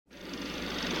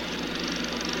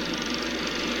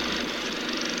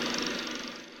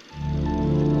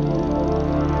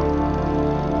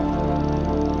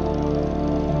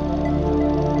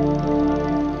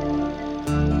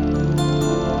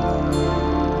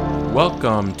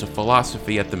Welcome to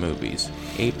Philosophy at the Movies,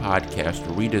 a podcast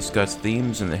where we discuss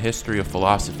themes in the history of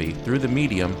philosophy through the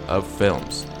medium of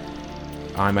films.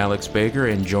 I'm Alex Baker,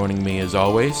 and joining me as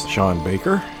always, Sean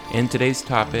Baker. And today's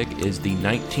topic is the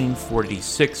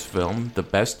 1946 film, The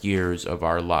Best Years of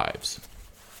Our Lives.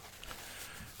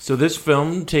 So this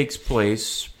film takes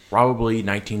place probably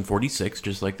 1946,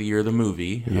 just like the year of the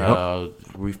movie.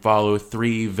 Yep. We follow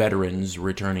three veterans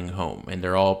returning home, and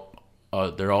they're all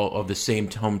of the same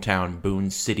hometown, Boone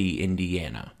City,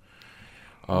 Indiana.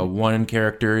 One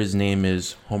character, his name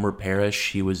is Homer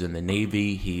Parrish. He was in the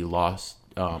Navy. He lost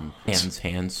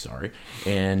hands.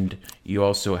 And you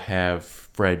also have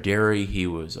Fred Derry. He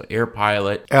was an air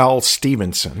pilot. Al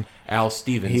Stevenson.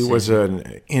 He was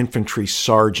an infantry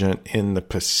sergeant in the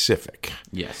Pacific.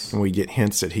 Yes. And we get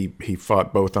hints that he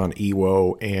fought both on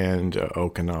Iwo and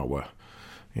Okinawa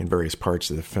in various parts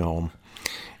of the film.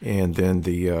 And then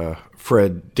the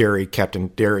Fred Derry, Captain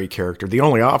Derry character, the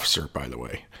only officer, by the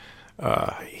way,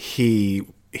 he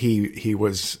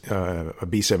was a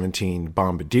B-17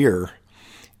 bombardier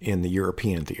in the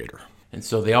European theater. And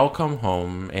so they all come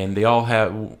home, and they all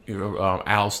have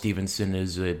Al Stevenson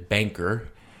is a banker.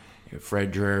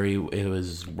 Fred Derry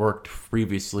worked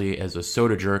previously as a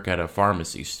soda jerk at a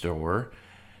pharmacy store.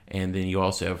 And then you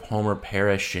also have Homer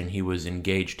Parrish, and he was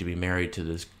engaged to be married to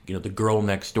this, the girl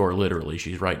next door, literally.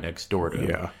 She's right next door to him.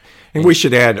 Yeah. And we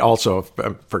should add also,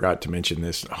 I forgot to mention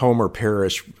this, Homer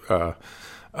Parrish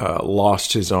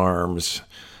lost his arms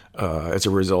as a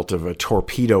result of a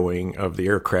torpedoing of the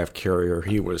aircraft carrier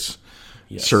he was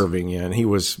serving in. He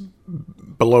was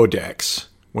below decks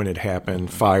when it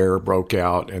happened. Fire broke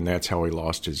out, and that's how he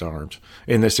lost his arms.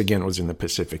 And this, again, was in the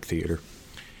Pacific Theater.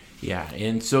 Yeah,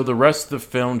 and so the rest of the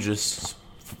film just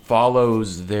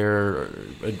follows their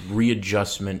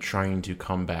readjustment trying to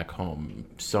come back home.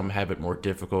 Some have it more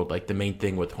difficult. Like the main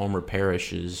thing with Homer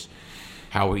Parrish is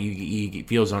how he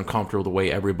feels uncomfortable the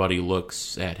way everybody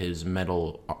looks at his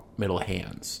metal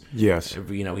hands. Yes.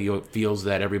 He feels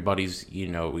that everybody's,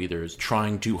 either is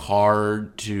trying too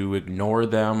hard to ignore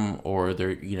them or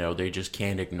they just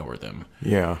can't ignore them.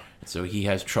 Yeah. So he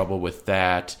has trouble with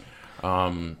that.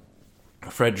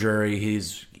 Fred Derry,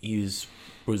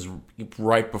 was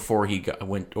right before he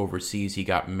went overseas. He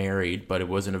got married, but it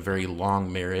wasn't a very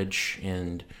long marriage.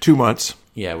 And 2 months.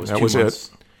 Yeah, it was that 2 was months.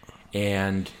 It.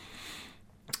 And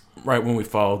right when we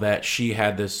follow that, she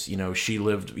had this. She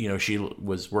lived. She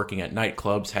was working at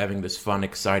nightclubs, having this fun,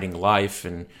 exciting life.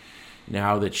 And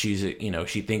now that she's,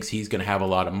 she thinks he's going to have a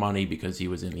lot of money because he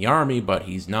was in the army, but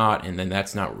he's not. And then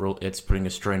that's not real. It's putting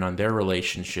a strain on their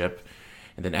relationship.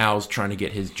 And then Al's trying to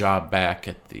get his job back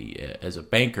as a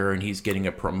banker, and he's getting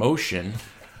a promotion,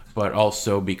 but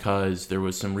also because there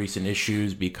was some recent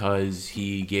issues because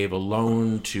he gave a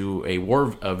loan to a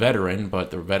veteran,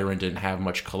 but the veteran didn't have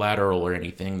much collateral or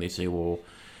anything. They say, well,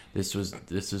 this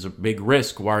is a big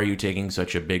risk. Why are you taking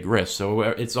such a big risk? So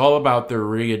it's all about the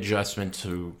readjustment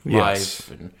to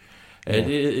life, and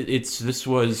this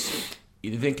was.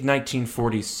 You think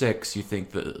 1946? You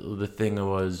think the thing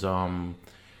was.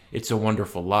 It's a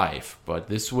Wonderful Life, but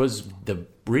this was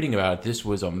reading about it. This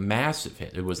was a massive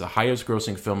hit. It was the highest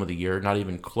grossing film of the year. Not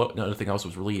even close. Nothing else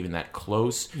was really even that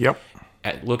close. Yep.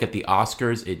 Look at the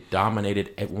Oscars. It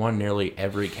dominated. It won nearly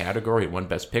every category. It won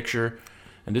Best Picture,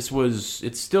 and this was.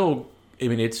 It's still. I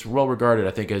mean, it's well regarded.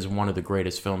 I think as one of the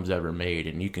greatest films ever made,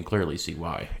 and you can clearly see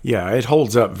why. Yeah, it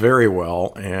holds up very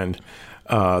well, and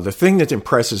the thing that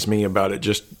impresses me about it,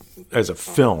 just as a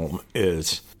film,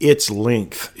 is its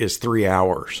length is 3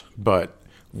 hours, but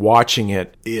watching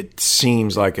it, it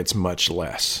seems like it's much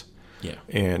less. Yeah.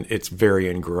 And it's very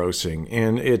engrossing.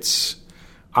 And it's,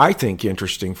 I think,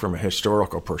 interesting from a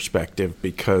historical perspective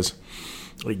because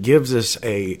it gives us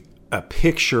a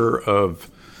picture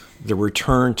of the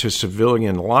return to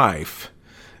civilian life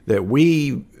that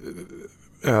we,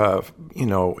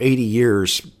 80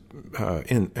 years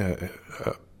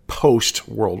post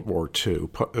World War II,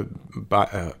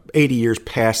 80 years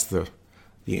past the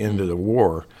end of the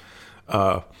war,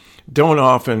 don't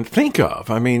often think of.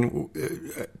 I mean,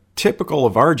 typical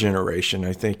of our generation,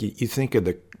 I think you think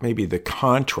of maybe the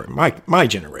contrast. My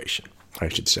generation, I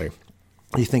should say,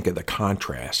 you think of the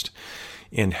contrast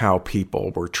in how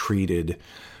people were treated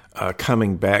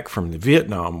coming back from the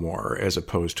Vietnam War as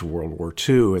opposed to World War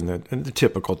II, and the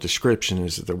typical description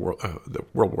is that the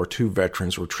World War II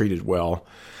veterans were treated well,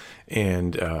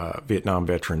 and Vietnam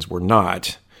veterans were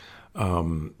not.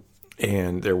 And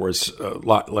there was a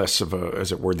lot less of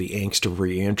as it were, the angst of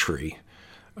reentry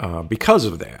because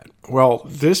of that. Well,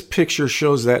 this picture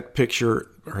shows that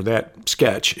picture, or that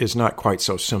sketch, is not quite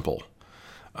so simple.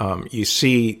 You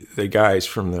see the guys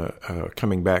from the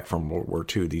coming back from World War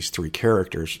II, these three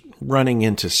characters, running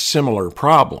into similar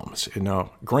problems. And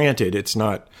now, granted, it's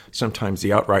not sometimes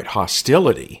the outright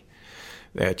hostility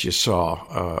that you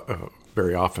saw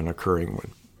very often occurring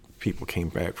when people came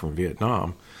back from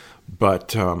Vietnam,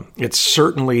 but it's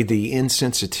certainly the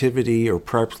insensitivity or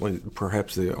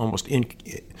perhaps the almost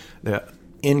the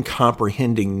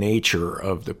incomprehending nature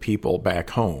of the people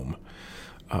back home.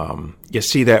 You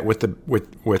see that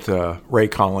with Ray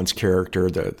Collins' character,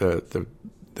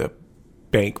 the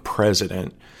bank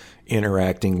president,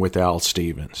 interacting with Al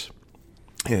Stevens,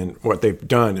 and what they've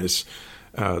done is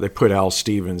they put Al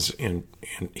Stevens in.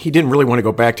 He didn't really want to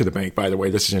go back to the bank, by the way.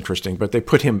 This is interesting, but they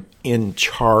put him in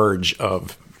charge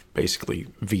of basically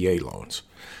VA loans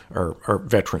or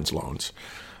veterans loans,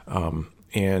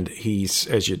 and he's,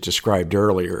 as you described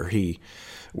earlier,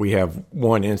 we have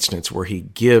one instance where he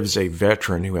gives a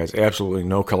veteran who has absolutely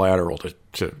no collateral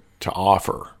to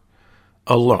offer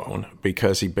a loan,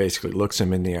 because he basically looks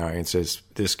him in the eye and says,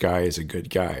 "This guy is a good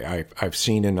guy. I've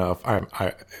seen enough.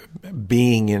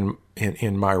 Being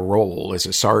in my role as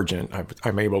a sergeant,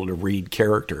 I'm able to read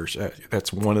characters.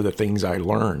 That's one of the things I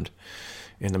learned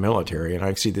in the military, and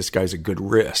I see this guy's a good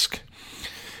risk."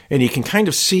 And you can kind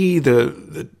of see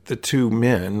the two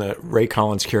men, the Ray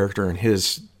Collins character and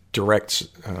his direct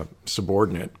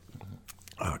subordinate,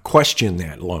 question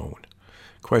that loan,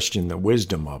 question the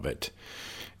wisdom of it,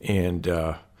 and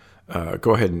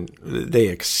go ahead and they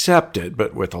accept it,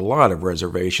 but with a lot of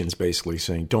reservations, basically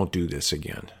saying, "Don't do this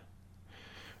again."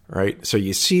 Right? So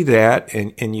you see that,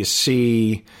 and you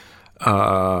see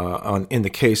in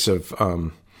the case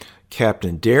of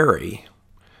Captain Derry,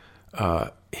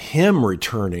 him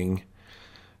returning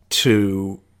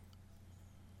to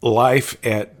life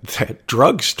at that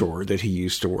drugstore that he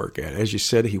used to work at. As you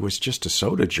said, he was just a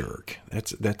soda jerk.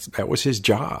 That was his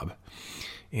job.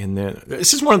 And then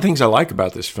this is one of the things I like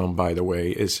about this film, by the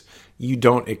way, is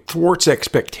it thwarts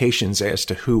expectations as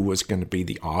to who was going to be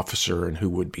the officer and who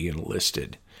would be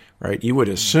enlisted, right? You would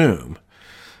assume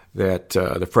that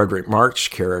the Frederick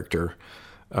March character,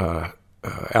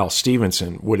 Al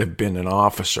Stevenson, would have been an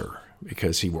officer,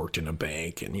 because he worked in a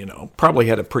bank and, probably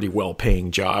had a pretty well-paying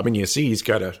job. And you see he's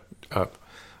got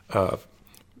a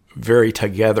very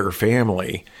together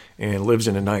family and lives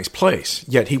in a nice place.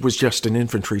 Yet he was just an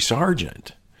infantry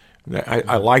sergeant.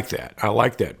 I like that. I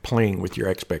like that, playing with your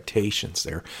expectations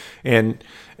there. And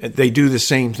they do the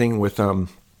same thing with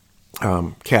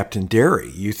Captain Derry.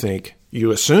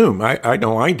 You assume, I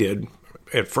know I did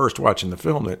at first watching the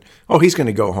film, that, he's going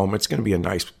to go home. It's going to be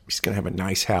he's going to have a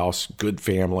nice house, good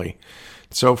family,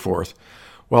 and so forth.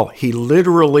 Well, he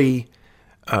literally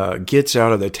gets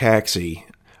out of the taxi.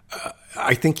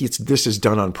 I think this is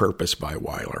done on purpose by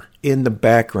Wyler. In the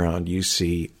background, you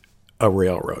see a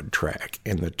railroad track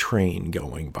and the train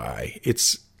going by.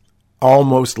 It's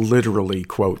almost literally,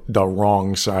 quote, the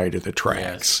wrong side of the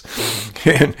tracks.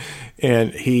 Yes.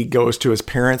 and he goes to his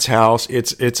parents' house.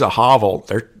 It's a hovel.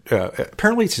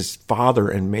 Apparently it's his father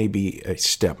and maybe a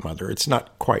stepmother. It's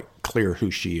not quite clear who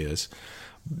she is.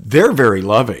 They're very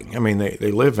loving. I mean,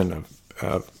 they live in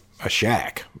a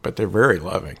shack, but they're very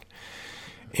loving.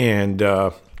 And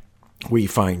we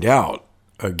find out,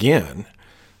 again,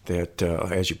 that,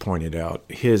 as you pointed out,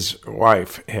 his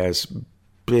wife has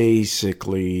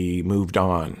basically moved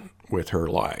on with her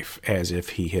life as if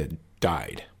he had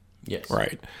died. Yes.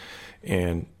 Right.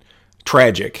 And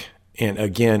tragic, and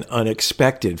again,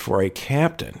 unexpected for a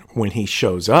captain. When he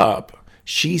shows up,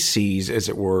 she sees, as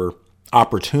it were,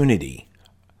 opportunity.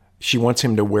 She wants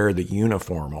him to wear the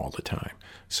uniform all the time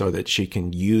so that she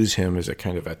can use him as a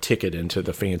kind of a ticket into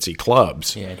the fancy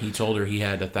clubs. Yeah, and he told her he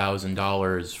had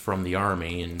 $1,000 from the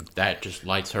Army, and that just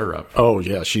lights her up. Oh,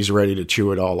 yeah, she's ready to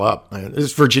chew it all up. And this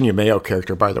is Virginia Mayo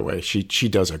character, by the way. She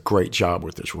does a great job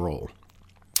with this role.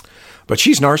 But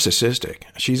she's narcissistic.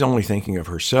 She's only thinking of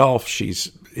herself.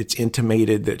 It's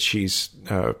intimated that she's,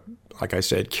 like I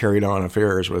said, carried on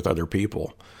affairs with other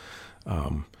people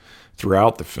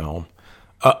throughout the film.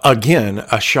 Again,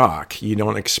 a shock. You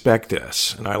don't expect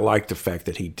this, and I like the fact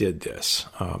that he did this.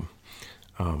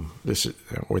 This is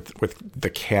with the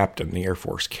captain, the Air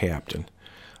Force captain.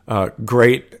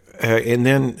 Great, and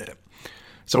then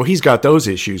so he's got those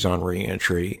issues on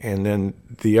reentry, and then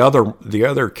the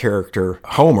other character,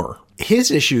 Homer.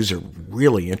 His issues are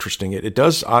really interesting. It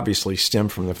does obviously stem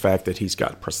from the fact that he's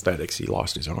got prosthetics. He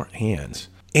lost his hands,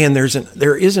 and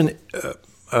there is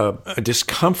a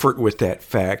discomfort with that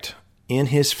fact in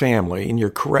his family, and you're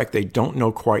correct, they don't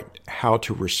know quite how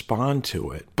to respond to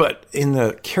it. But in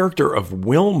the character of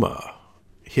Wilma,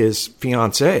 his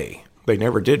fiancée, they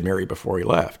never did marry before he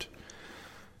left,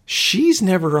 she's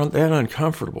never that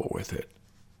uncomfortable with it.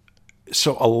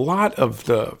 So a lot of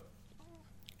the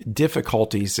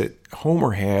difficulties that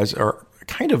Homer has are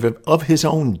kind of his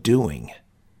own doing,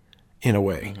 in a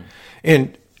way. Mm-hmm.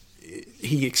 And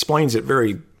he explains it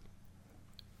very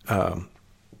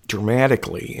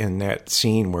dramatically in that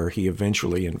scene where he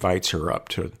eventually invites her up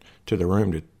to the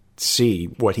room to see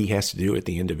what he has to do at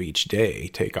the end of each day,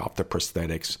 take off the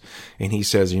prosthetics. And he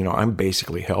says, I'm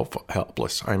basically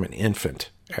helpless. I'm an infant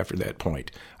after that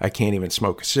point. I can't even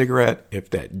smoke a cigarette. If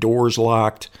that door's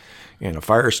locked and a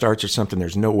fire starts or something,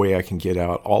 there's no way I can get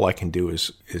out. All I can do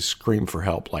is scream for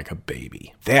help like a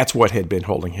baby. That's what had been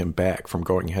holding him back from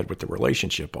going ahead with the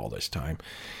relationship all this time.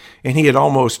 And he had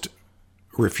almost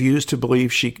refused to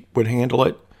believe she would handle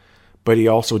it, but he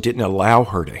also didn't allow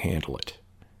her to handle it.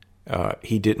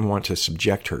 He didn't want to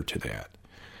subject her to that.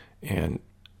 And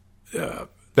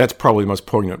that's probably the most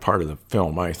poignant part of the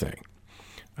film, I think.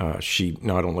 She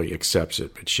not only accepts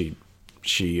it, but she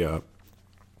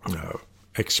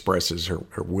expresses her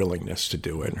willingness to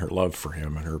do it and her love for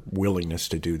him and her willingness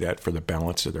to do that for the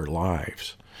balance of their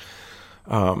lives.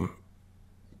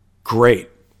 Great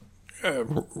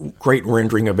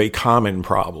rendering of a common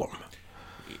problem.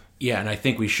 Yeah, and I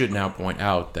think we should now point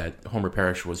out that Homer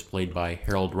Parrish was played by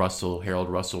Harold Russell. Harold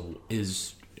Russell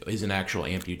is an actual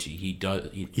amputee. He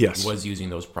was using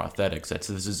those prosthetics. This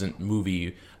isn't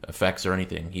movie effects or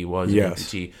anything. He was an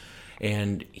amputee.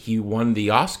 And he won the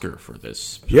Oscar for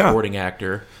this supporting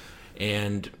actor.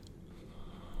 And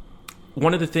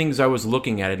one of the things I was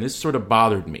looking at, and this sort of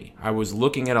bothered me, I was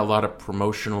looking at a lot of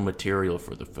promotional material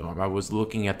for the film. I was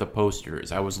looking at the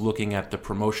posters. I was looking at the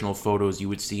promotional photos you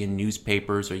would see in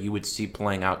newspapers or you would see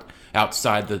playing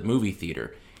outside the movie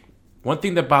theater. One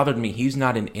thing that bothered me, he's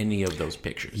not in any of those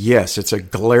pictures. Yes, it's a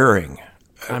glaring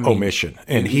omission.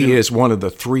 And he is one of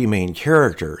the three main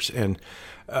characters. And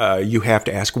you have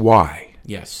to ask why.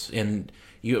 Yes, and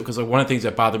because one of the things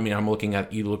that bothered me, I'm looking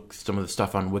at, you look some of the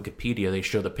stuff on Wikipedia, they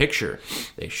show the picture.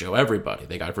 They show everybody.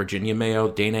 They got Virginia Mayo,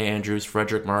 Dana Andrews,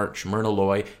 Frederick March, Myrna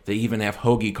Loy. They even have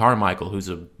Hoagie Carmichael, who's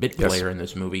a bit player in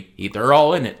this movie. They're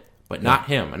all in it, but not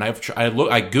him. And I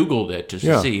Googled it just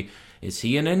to see, is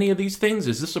he in any of these things?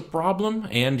 Is this a problem?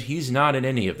 And he's not in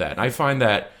any of that. And I find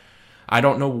that, I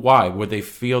don't know why. Would they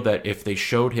feel that if they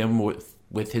showed him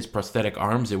with his prosthetic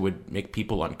arms, it would make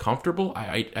people uncomfortable?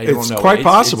 I don't know. It's quite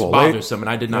possible. It's bothersome, and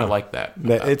I did not like that.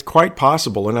 It's quite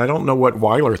possible, and I don't know what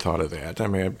Weiler thought of that. I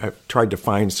mean, I've tried to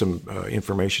find some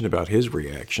information about his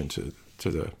reaction to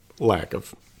the lack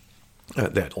of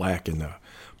that lack in the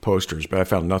posters, but I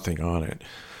found nothing on it.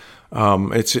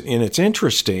 It's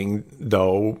interesting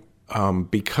though,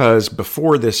 because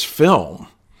before this film,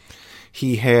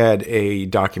 he had a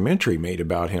documentary made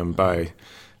about him by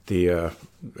the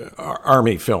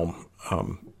Army film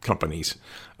companies,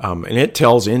 and it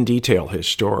tells in detail his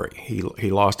story.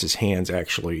 He lost his hands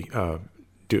actually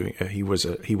doing. He was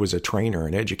a trainer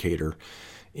and educator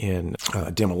in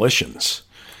demolitions,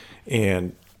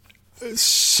 and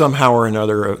somehow or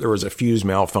another there was a fuse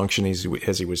malfunction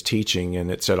as he was teaching,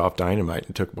 and it set off dynamite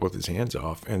and took both his hands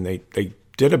off. And they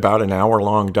did about an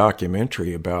hour-long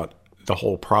documentary about the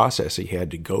whole process he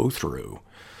had to go through.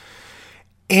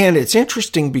 And it's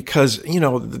interesting because,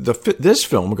 this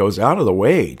film goes out of the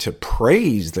way to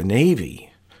praise the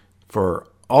Navy for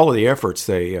all of the efforts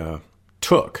they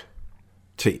took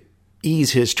to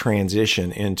ease his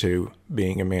transition into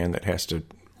being a man that has to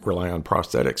rely on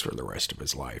prosthetics for the rest of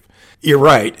his life. You're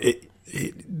right.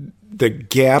 The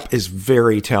gap is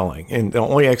very telling. And the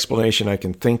only explanation I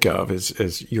can think of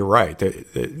is you're right.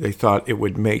 They thought it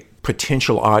would make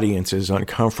potential audiences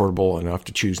uncomfortable enough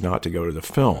to choose not to go to the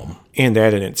film. And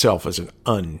that in itself is an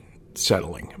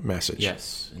unsettling message.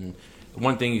 Yes. And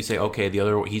one thing you say, okay,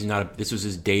 this was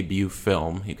his debut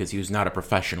film because he was not a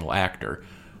professional actor.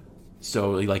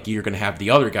 So, you're going to have the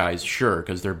other guys, sure,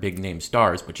 because they're big-name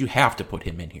stars, but you have to put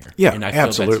him in here. Yeah, and I feel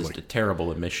absolutely. That's just a terrible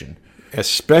omission.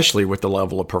 Especially with the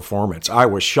level of performance. I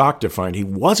was shocked to find he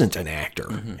wasn't an actor.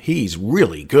 Mm-hmm. He's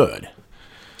really good.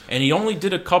 And he only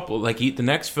did a couple. The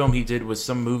next film he did was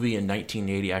some movie in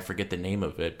 1980. I forget the name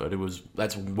of it, but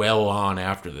that's well on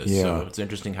after this. Yeah. So it's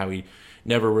interesting how he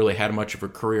never really had much of a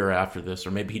career after this,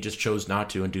 or maybe he just chose not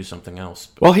to and do something else.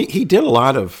 Well, he did a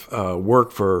lot of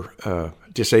work for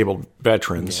disabled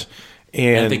veterans. Yeah.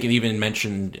 And I think he even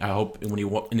mentioned, I hope,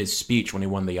 in his speech when he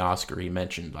won the Oscar, he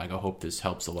mentioned, I hope this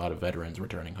helps a lot of veterans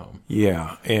returning home.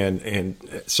 Yeah, and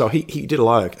so he did a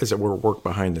lot of, as it were, work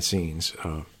behind the scenes.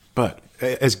 But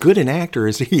as good an actor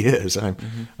as he is,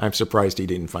 I'm surprised he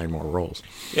didn't find more roles.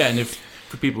 Yeah, and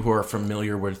for people who are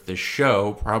familiar with the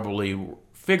show, probably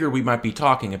figured we might be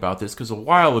talking about this because a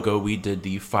while ago we did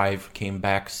the 5 Came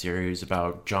Back series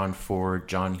about John Ford,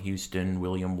 John Huston,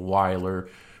 William Wyler,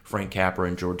 Frank Capra,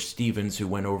 and George Stevens, who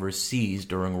went overseas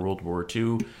during World War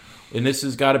II. And this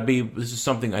is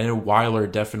something I know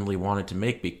Wyler definitely wanted to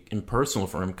make impersonal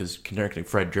for him, because connecting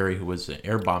Fred Jerry, who was an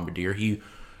air bombardier, he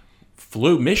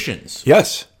flew missions.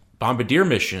 Yes. Bombardier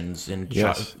missions, and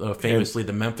Yes. famously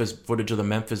the Memphis footage of the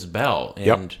Memphis Belle.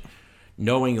 And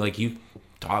knowing, like, you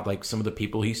taught, like, some of the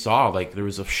people he saw, like, there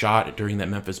was a shot during that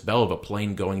Memphis Belle of a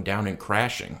plane going down and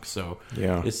crashing. So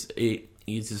it's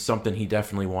just something he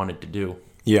definitely wanted to do.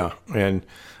 Yeah. And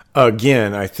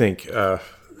again, I think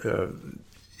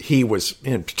he was,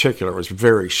 in particular, was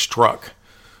very struck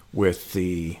with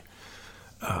the,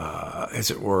 as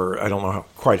it were, I don't know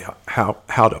quite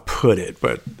how to put it,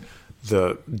 but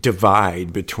the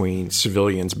divide between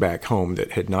civilians back home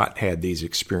that had not had these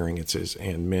experiences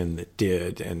and men that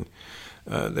did, and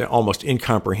the almost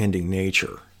incomprehending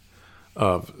nature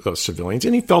of those civilians.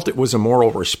 And he felt it was a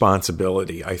moral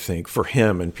responsibility, I think, for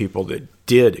him and people that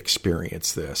did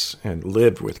experience this and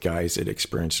lived with guys that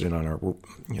experienced it on a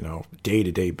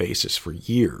day-to-day basis for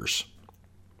years,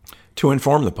 to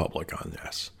inform the public on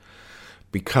this.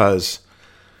 Because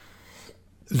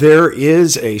there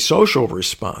is a social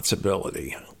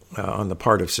responsibility on the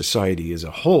part of society as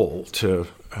a whole to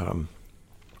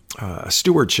a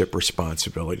stewardship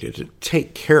responsibility to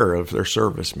take care of their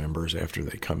service members after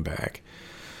they come back.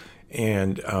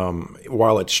 And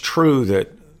while it's true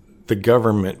that the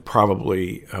government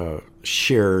probably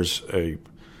shares a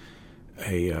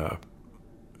has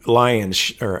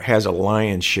a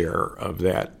lion's share of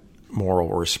that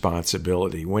moral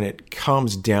responsibility, when it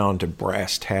comes down to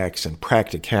brass tacks and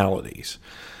practicalities,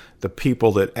 the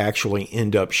people that actually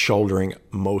end up shouldering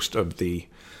most of the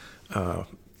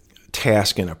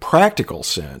task in a practical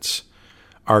sense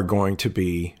are going to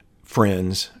be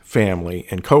friends, family,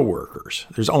 and coworkers.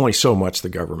 There's only so much the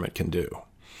government can do.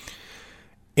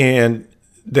 And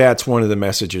that's one of the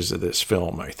messages of this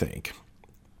film, I think,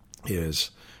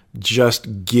 is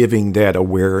just giving that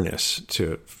awareness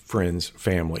to friends,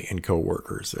 family, and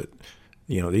coworkers that,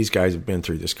 these guys have been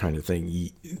through this kind of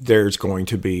thing. There's going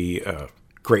to be a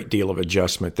great deal of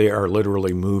adjustment. They are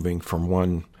literally moving from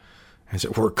one, as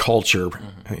it were, culture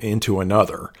into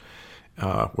another,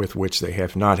 with which they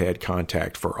have not had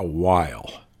contact for a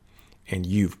while. And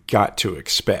you've got to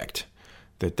expect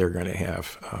that they're going to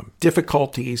have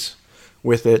difficulties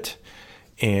with it,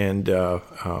 and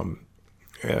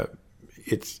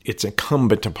it's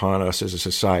incumbent upon us as a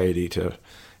society to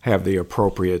have the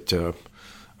appropriate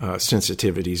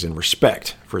sensitivities and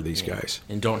respect for these guys.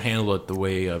 And don't handle it the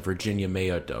way Virginia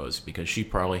Mayo does, because she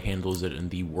probably handles it in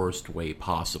the worst way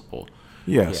possible.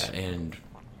 Yes. Yeah, and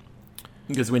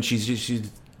because when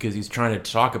because he's trying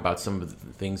to talk about some of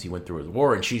the things he went through with the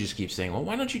war, and she just keeps saying, well,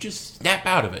 why don't you just snap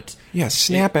out of it? Yeah,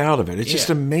 snap out of it. It's just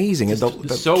amazing. It's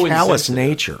the so callous insensitive.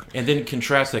 nature. And then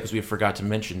contrast that, because we forgot to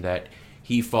mention that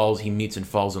he meets and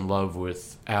falls in love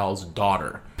with Al's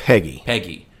daughter,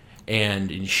 Peggy.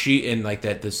 And she, and like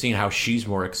that, the scene how she's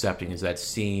more accepting is that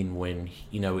scene when,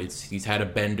 he's had a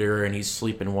bender and he's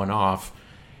sleeping one off,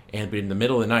 but in the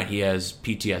middle of the night he has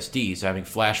PTSD. He's having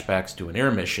flashbacks to an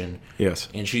air mission. Yes.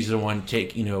 And she's the one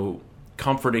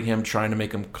comforting him, trying to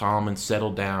make him calm and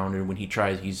settle down. And when he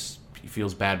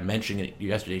feels bad mentioning it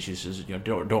yesterday, she says,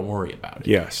 don't worry about it.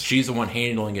 Yes. She's the one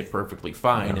handling it perfectly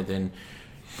fine. Yeah. And then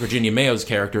Virginia Mayo's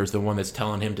character is the one that's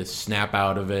telling him to snap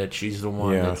out of it. She's the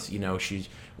one that's, she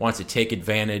wants to take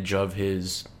advantage of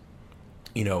his,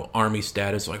 Army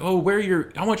status. Like, I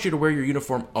want you to wear your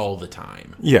uniform all the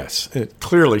time. Yes.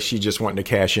 Clearly she just wanted to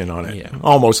cash in on it.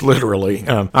 Almost literally.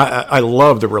 I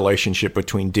love the relationship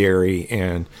between Derry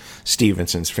and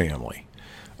Stevenson's family.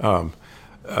 Myrna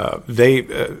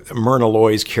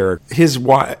Loy's character,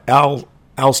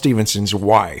 Al Stevenson's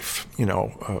wife,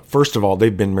 first of all,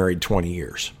 they've been married 20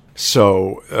 years.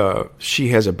 So she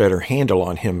has a better handle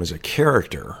on him as a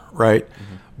character, right?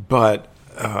 Mm-hmm. But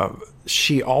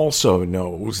she also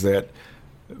knows that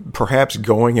perhaps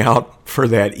going out for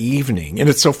that evening, and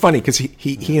it's so funny because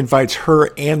he invites her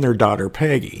and their daughter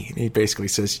Peggy. And he basically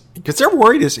says, because they're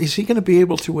worried, is he going to be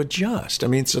able to adjust? I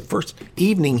mean, it's the first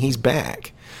evening he's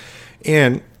back.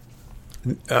 And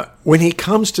when he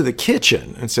comes to the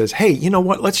kitchen and says, hey, you know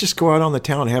what, let's just go out on the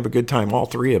town and have a good time, all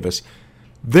three of us,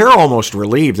 they're almost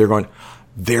relieved. They're going,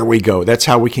 there we go. That's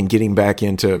how we can get him back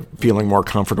into feeling more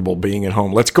comfortable being at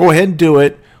home. Let's go ahead and do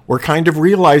it. We're kind of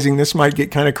realizing this might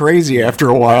get kind of crazy after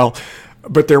a while,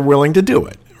 but they're willing to do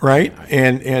it, right?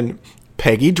 And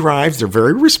Peggy drives. They're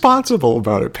very responsible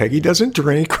about it. Peggy doesn't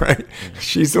drink, right?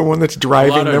 She's the one that's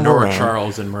driving them around. A lot of Nora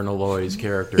Charles and Myrna Loy's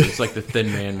character. It's like the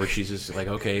Thin Man, where she's just like,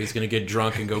 okay, he's going to get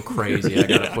drunk and go crazy. I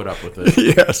got to put up with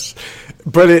it. Yes.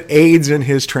 But it aids in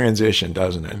his transition,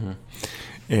 doesn't it? Mm-hmm.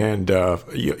 And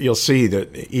you'll see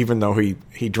that even though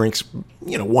he drinks,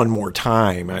 one more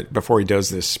time before he does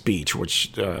this speech,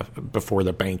 which before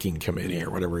the banking committee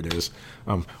or whatever it is,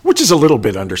 which is a little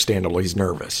bit understandable. He's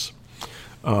nervous,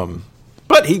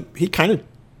 but he kind of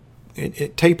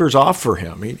it tapers off for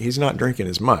him. He's not drinking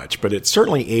as much, but it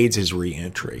certainly aids his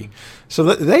reentry. So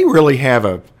that they really have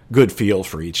a good feel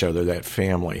for each other, that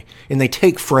family, and they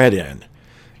take Fred in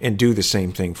and do the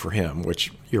same thing for him,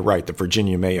 which, you're right, the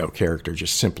Virginia Mayo character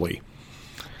just simply,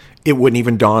 it wouldn't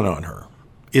even dawn on her.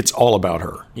 It's all about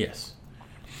her. Yes.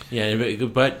 Yeah,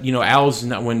 but, Al's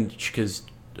not, because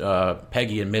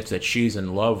Peggy admits that she's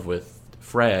in love with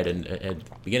Fred, and at the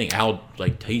beginning, Al,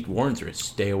 he warns her,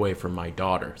 stay away from my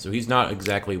daughter. So he's not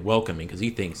exactly welcoming, because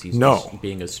he thinks he's just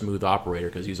being a smooth operator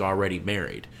because he's already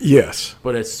married. Yes.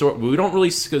 But we don't really,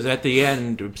 because at the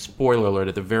end, spoiler alert,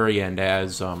 at the very end,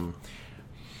 as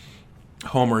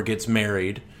Homer gets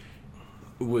married,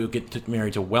 we'll get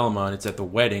married to Welma, and it's at the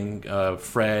wedding.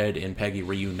 Fred and Peggy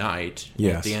reunite.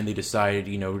 Yes. At the end, they decide,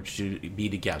 to be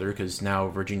together because now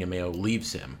Virginia Mayo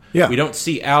leaves him. Yeah. We don't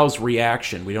see Al's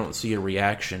reaction. We don't see a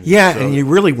reaction. Yeah, so, and you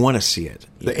really want to see it.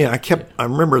 Yeah, and I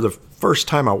remember the first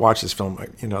time I watched this film,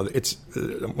 it's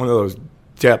one of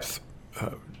those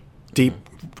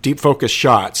deep focus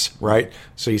shots, right?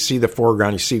 So you see the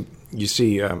foreground, you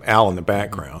see Al in the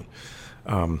background.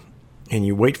 And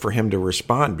you wait for him to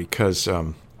respond because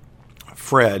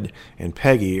Fred and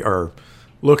Peggy are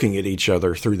looking at each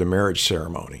other through the marriage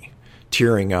ceremony,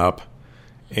 tearing up,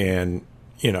 and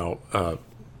they're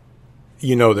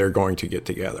going to get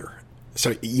together.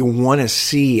 So you want to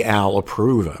see Al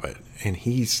approve of it, and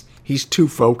he's too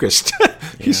focused.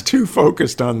 He's too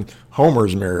focused on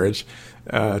Homer's marriage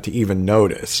to even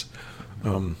notice.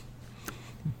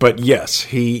 But yes,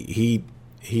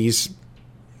 he's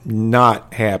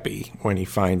not happy when he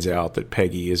finds out that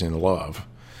Peggy is in love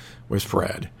with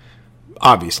Fred,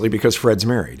 obviously because Fred's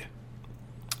married.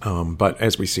 But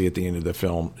as we see at the end of the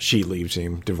film, she leaves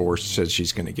him, divorced, says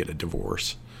she's going to get a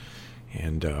divorce.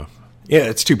 And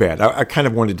it's too bad. I kind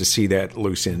of wanted to see that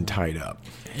loose end tied up.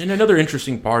 And another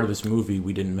interesting part of this movie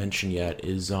we didn't mention yet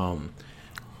is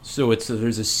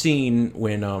there's a scene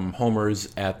when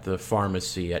Homer's at the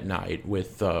pharmacy at night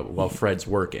with while Fred's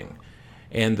working.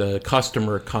 And the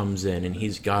customer comes in, and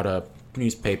he's got a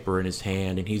newspaper in his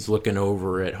hand, and he's looking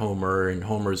over at Homer, and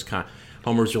Homer's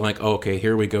like, oh, okay,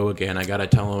 here we go again. I got to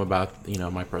tell him about,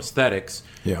 my prosthetics.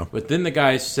 Yeah. But then the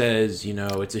guy says,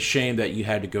 it's a shame that you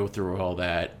had to go through all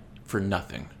that for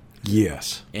nothing.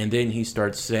 Yes. And then he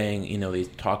starts saying, he's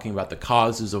talking about the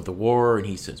causes of the war, and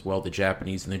he says, well, the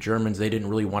Japanese and the Germans, they didn't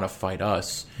really want to fight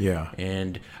us. Yeah.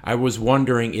 And I was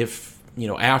wondering if,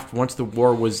 once the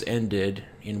war was ended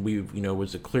and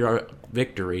was a clear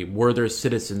victory, were there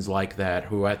citizens like that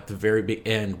who at the very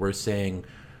end were saying,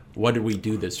 what did we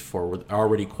do this for? We're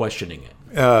already questioning it.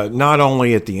 Not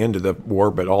only at the end of the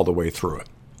war, but all the way through it.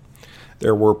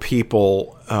 There were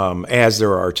people, as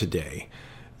there are today,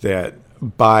 that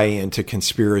buy into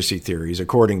conspiracy theories,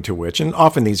 according to which, and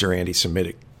often these are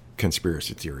anti-Semitic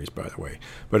conspiracy theories, by the way,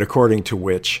 but according to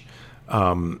which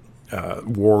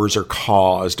wars are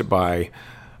caused by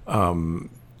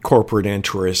corporate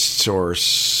interests or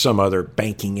some other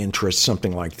banking interests,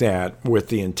 something like that, with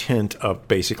the intent of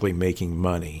basically making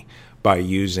money by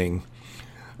using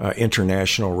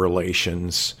international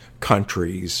relations,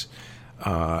 countries,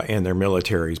 and their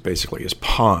militaries basically as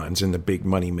pawns in the big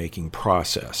money-making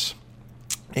process.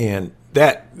 And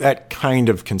that kind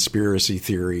of conspiracy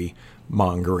theory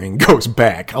mongering goes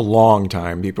back a long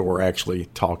time. People were actually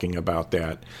talking about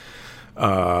that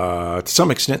to some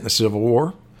extent in the Civil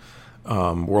War,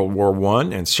 World War I,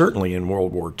 and certainly in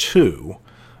World War II.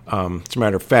 As a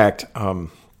matter of fact,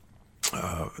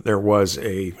 there was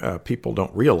people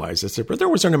don't realize this, but there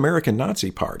was an American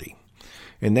Nazi Party,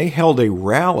 and they held a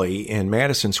rally in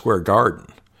Madison Square Garden.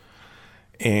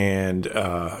 And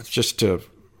just to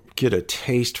get a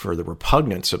taste for the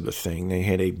repugnance of the thing, they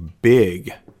had a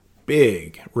big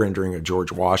rendering of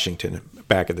George Washington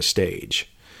back of the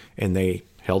stage. And they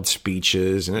held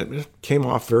speeches, and it came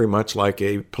off very much like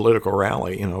a political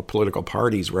rally, political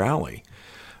party's rally.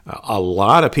 A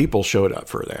lot of people showed up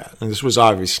for that. And this was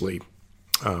obviously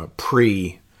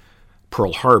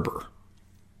pre-Pearl Harbor,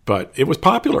 but it was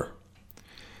popular.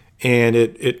 And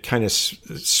it kind of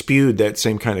spewed that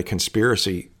same kind of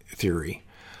conspiracy theory.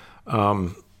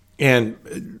 And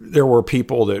there were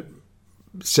people that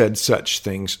said such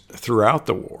things throughout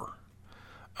the war.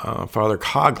 Father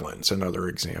Coughlin's another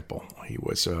example. He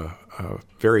was a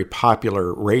very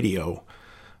popular radio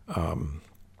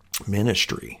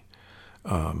ministry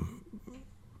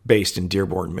based in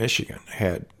Dearborn, Michigan,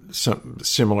 had some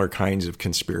similar kinds of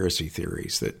conspiracy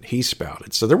theories that he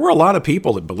spouted. So there were a lot of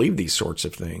people that believed these sorts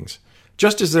of things,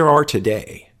 just as there are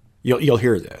today. You'll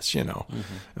hear this,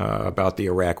 about the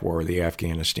Iraq War, the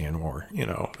Afghanistan War.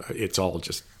 It's all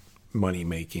just money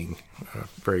making,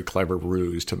 very clever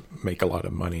ruse to make a lot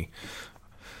of money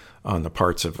on the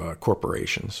parts of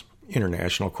corporations,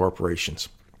 international corporations.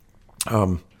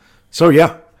 So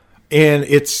yeah, and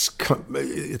it's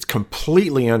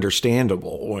completely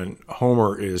understandable when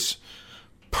Homer is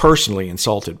personally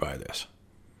insulted by this.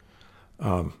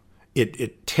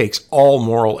 It takes all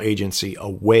moral agency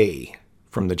away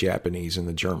from the Japanese and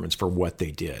the Germans for what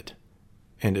they did,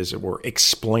 and as it were,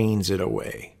 explains it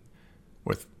away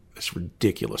with this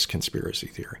ridiculous conspiracy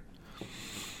theory.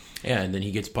 Yeah, and then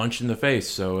he gets punched in the face,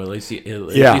 so at least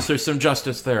there's some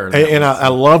justice there. And I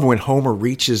love when Homer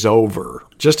reaches over,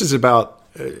 just as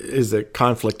the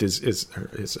conflict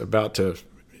is about to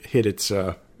hit its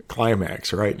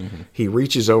climax, right? Mm-hmm. He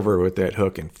reaches over with that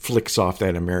hook and flicks off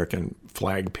that American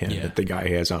flag pin that the guy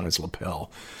has on his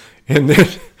lapel.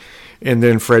 And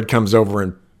then Fred comes over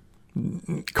and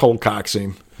cold cocks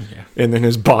him. Yeah. And then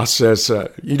his boss says,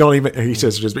 you don't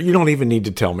even need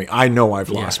to tell me. I know I've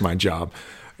lost my job.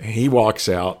 And he walks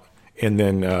out, and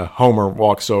then Homer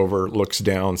walks over, looks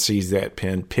down, sees that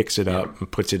pin, picks it up,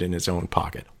 and puts it in his own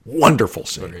pocket. Wonderful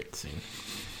scene. Great scene.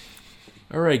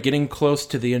 All right, getting close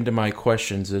to the end of my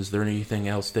questions. Is there anything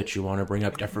else that you want to bring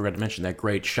up? I forgot to mention that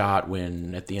great shot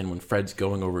at the end when Fred's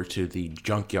going over to the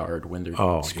junkyard when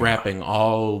they're scrapping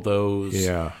all those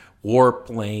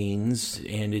warplanes,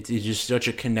 and it's just such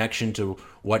a connection to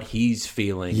what he's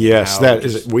feeling.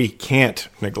 Yes, we can't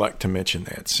neglect to mention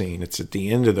that scene. It's at the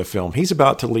end of the film. He's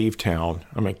about to leave town.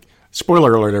 I mean,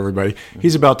 spoiler alert, everybody.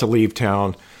 He's about to leave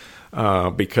town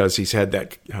because he's had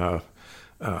that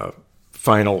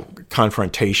final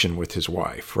confrontation with his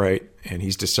wife, right? And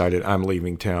he's decided, I'm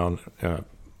leaving town.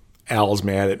 Al's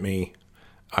mad at me.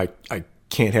 I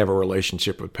can't have a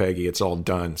relationship with Peggy. It's all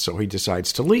done. So he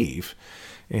decides to leave.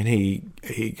 And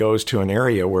he goes to an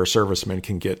area where servicemen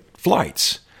can get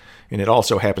flights. And it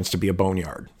also happens to be a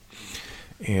boneyard.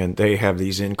 And they have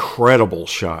these incredible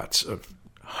shots of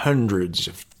hundreds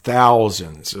of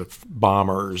thousands of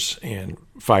bombers and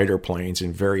fighter planes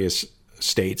in various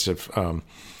states of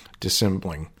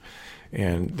dissembling.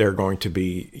 And they're going to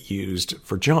be used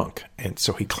for junk. And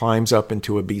so he climbs up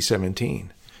into a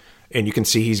B-17. And you can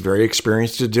see he's very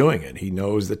experienced at doing it. He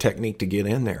knows the technique to get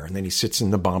in there. And then he sits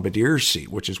in the bombardier's seat,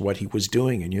 which is what he was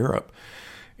doing in Europe.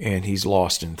 And he's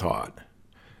lost in thought.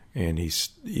 And he's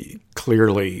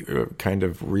clearly kind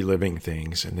of reliving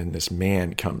things. And then this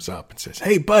man comes up and says,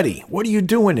 hey, buddy, what are you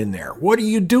doing in there? What are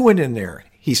you doing in there?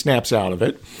 He snaps out of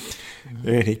it.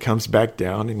 And he comes back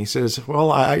down and he says,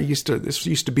 well, this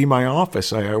used to be my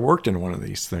office. I worked in one of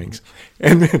these things.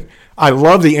 And then I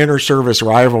love the inter-service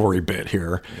rivalry bit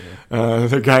here.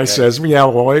 The guy says,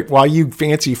 well, while you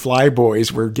fancy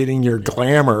flyboys were getting your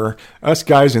glamour, us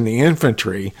guys in the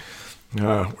infantry, we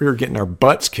were getting our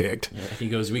butts kicked. Yeah, he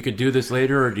goes, we could do this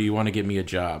later, or do you want to get me a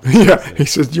job? Yeah, he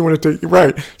says, do you want to take,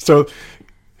 right. So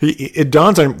it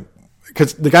dawns on him,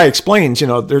 because the guy explains,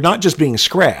 they're not just being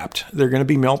scrapped. They're going to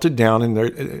be melted down,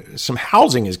 and some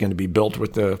housing is going to be built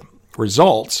with the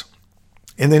results.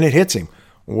 And then it hits him.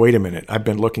 Wait a minute. I've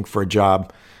been looking for a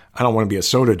job. I don't want to be a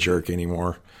soda jerk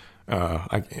anymore.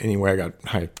 I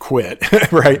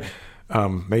quit, right?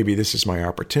 Maybe this is my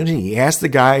opportunity. He asked the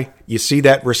guy, you see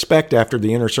that respect after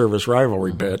the inter-service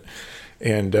rivalry bit,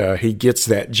 and he gets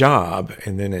that job.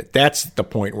 And then that's the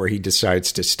point where he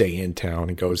decides to stay in town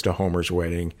and goes to Homer's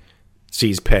wedding.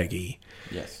 Sees Peggy,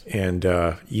 yes, and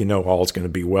all's going to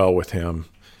be well with him,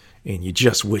 and you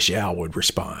just wish Al would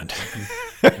respond.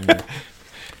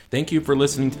 Thank you for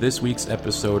listening to this week's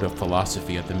episode of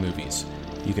Philosophy at the Movies.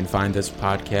 You can find this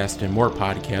podcast and more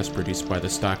podcasts produced by the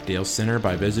Stockdale Center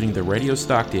by visiting the Radio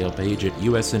Stockdale page at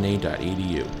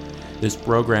usna.edu. This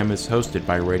program is hosted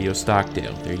by Radio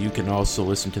Stockdale. There you can also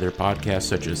listen to their podcasts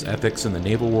such as Ethics and the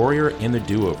Naval Warrior and The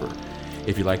Do-Over.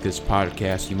 If you like this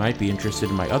podcast, you might be interested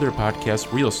in my other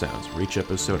podcast, Real Sounds, where each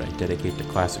episode I dedicate to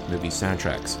classic movie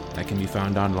soundtracks. That can be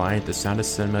found online at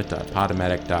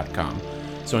thesoundofcinema.podomatic.com.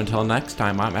 So until next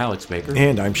time, I'm Alex Baker.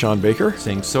 And I'm Sean Baker.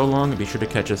 Saying so long, and be sure to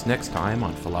catch us next time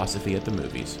on Philosophy at the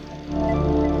Movies.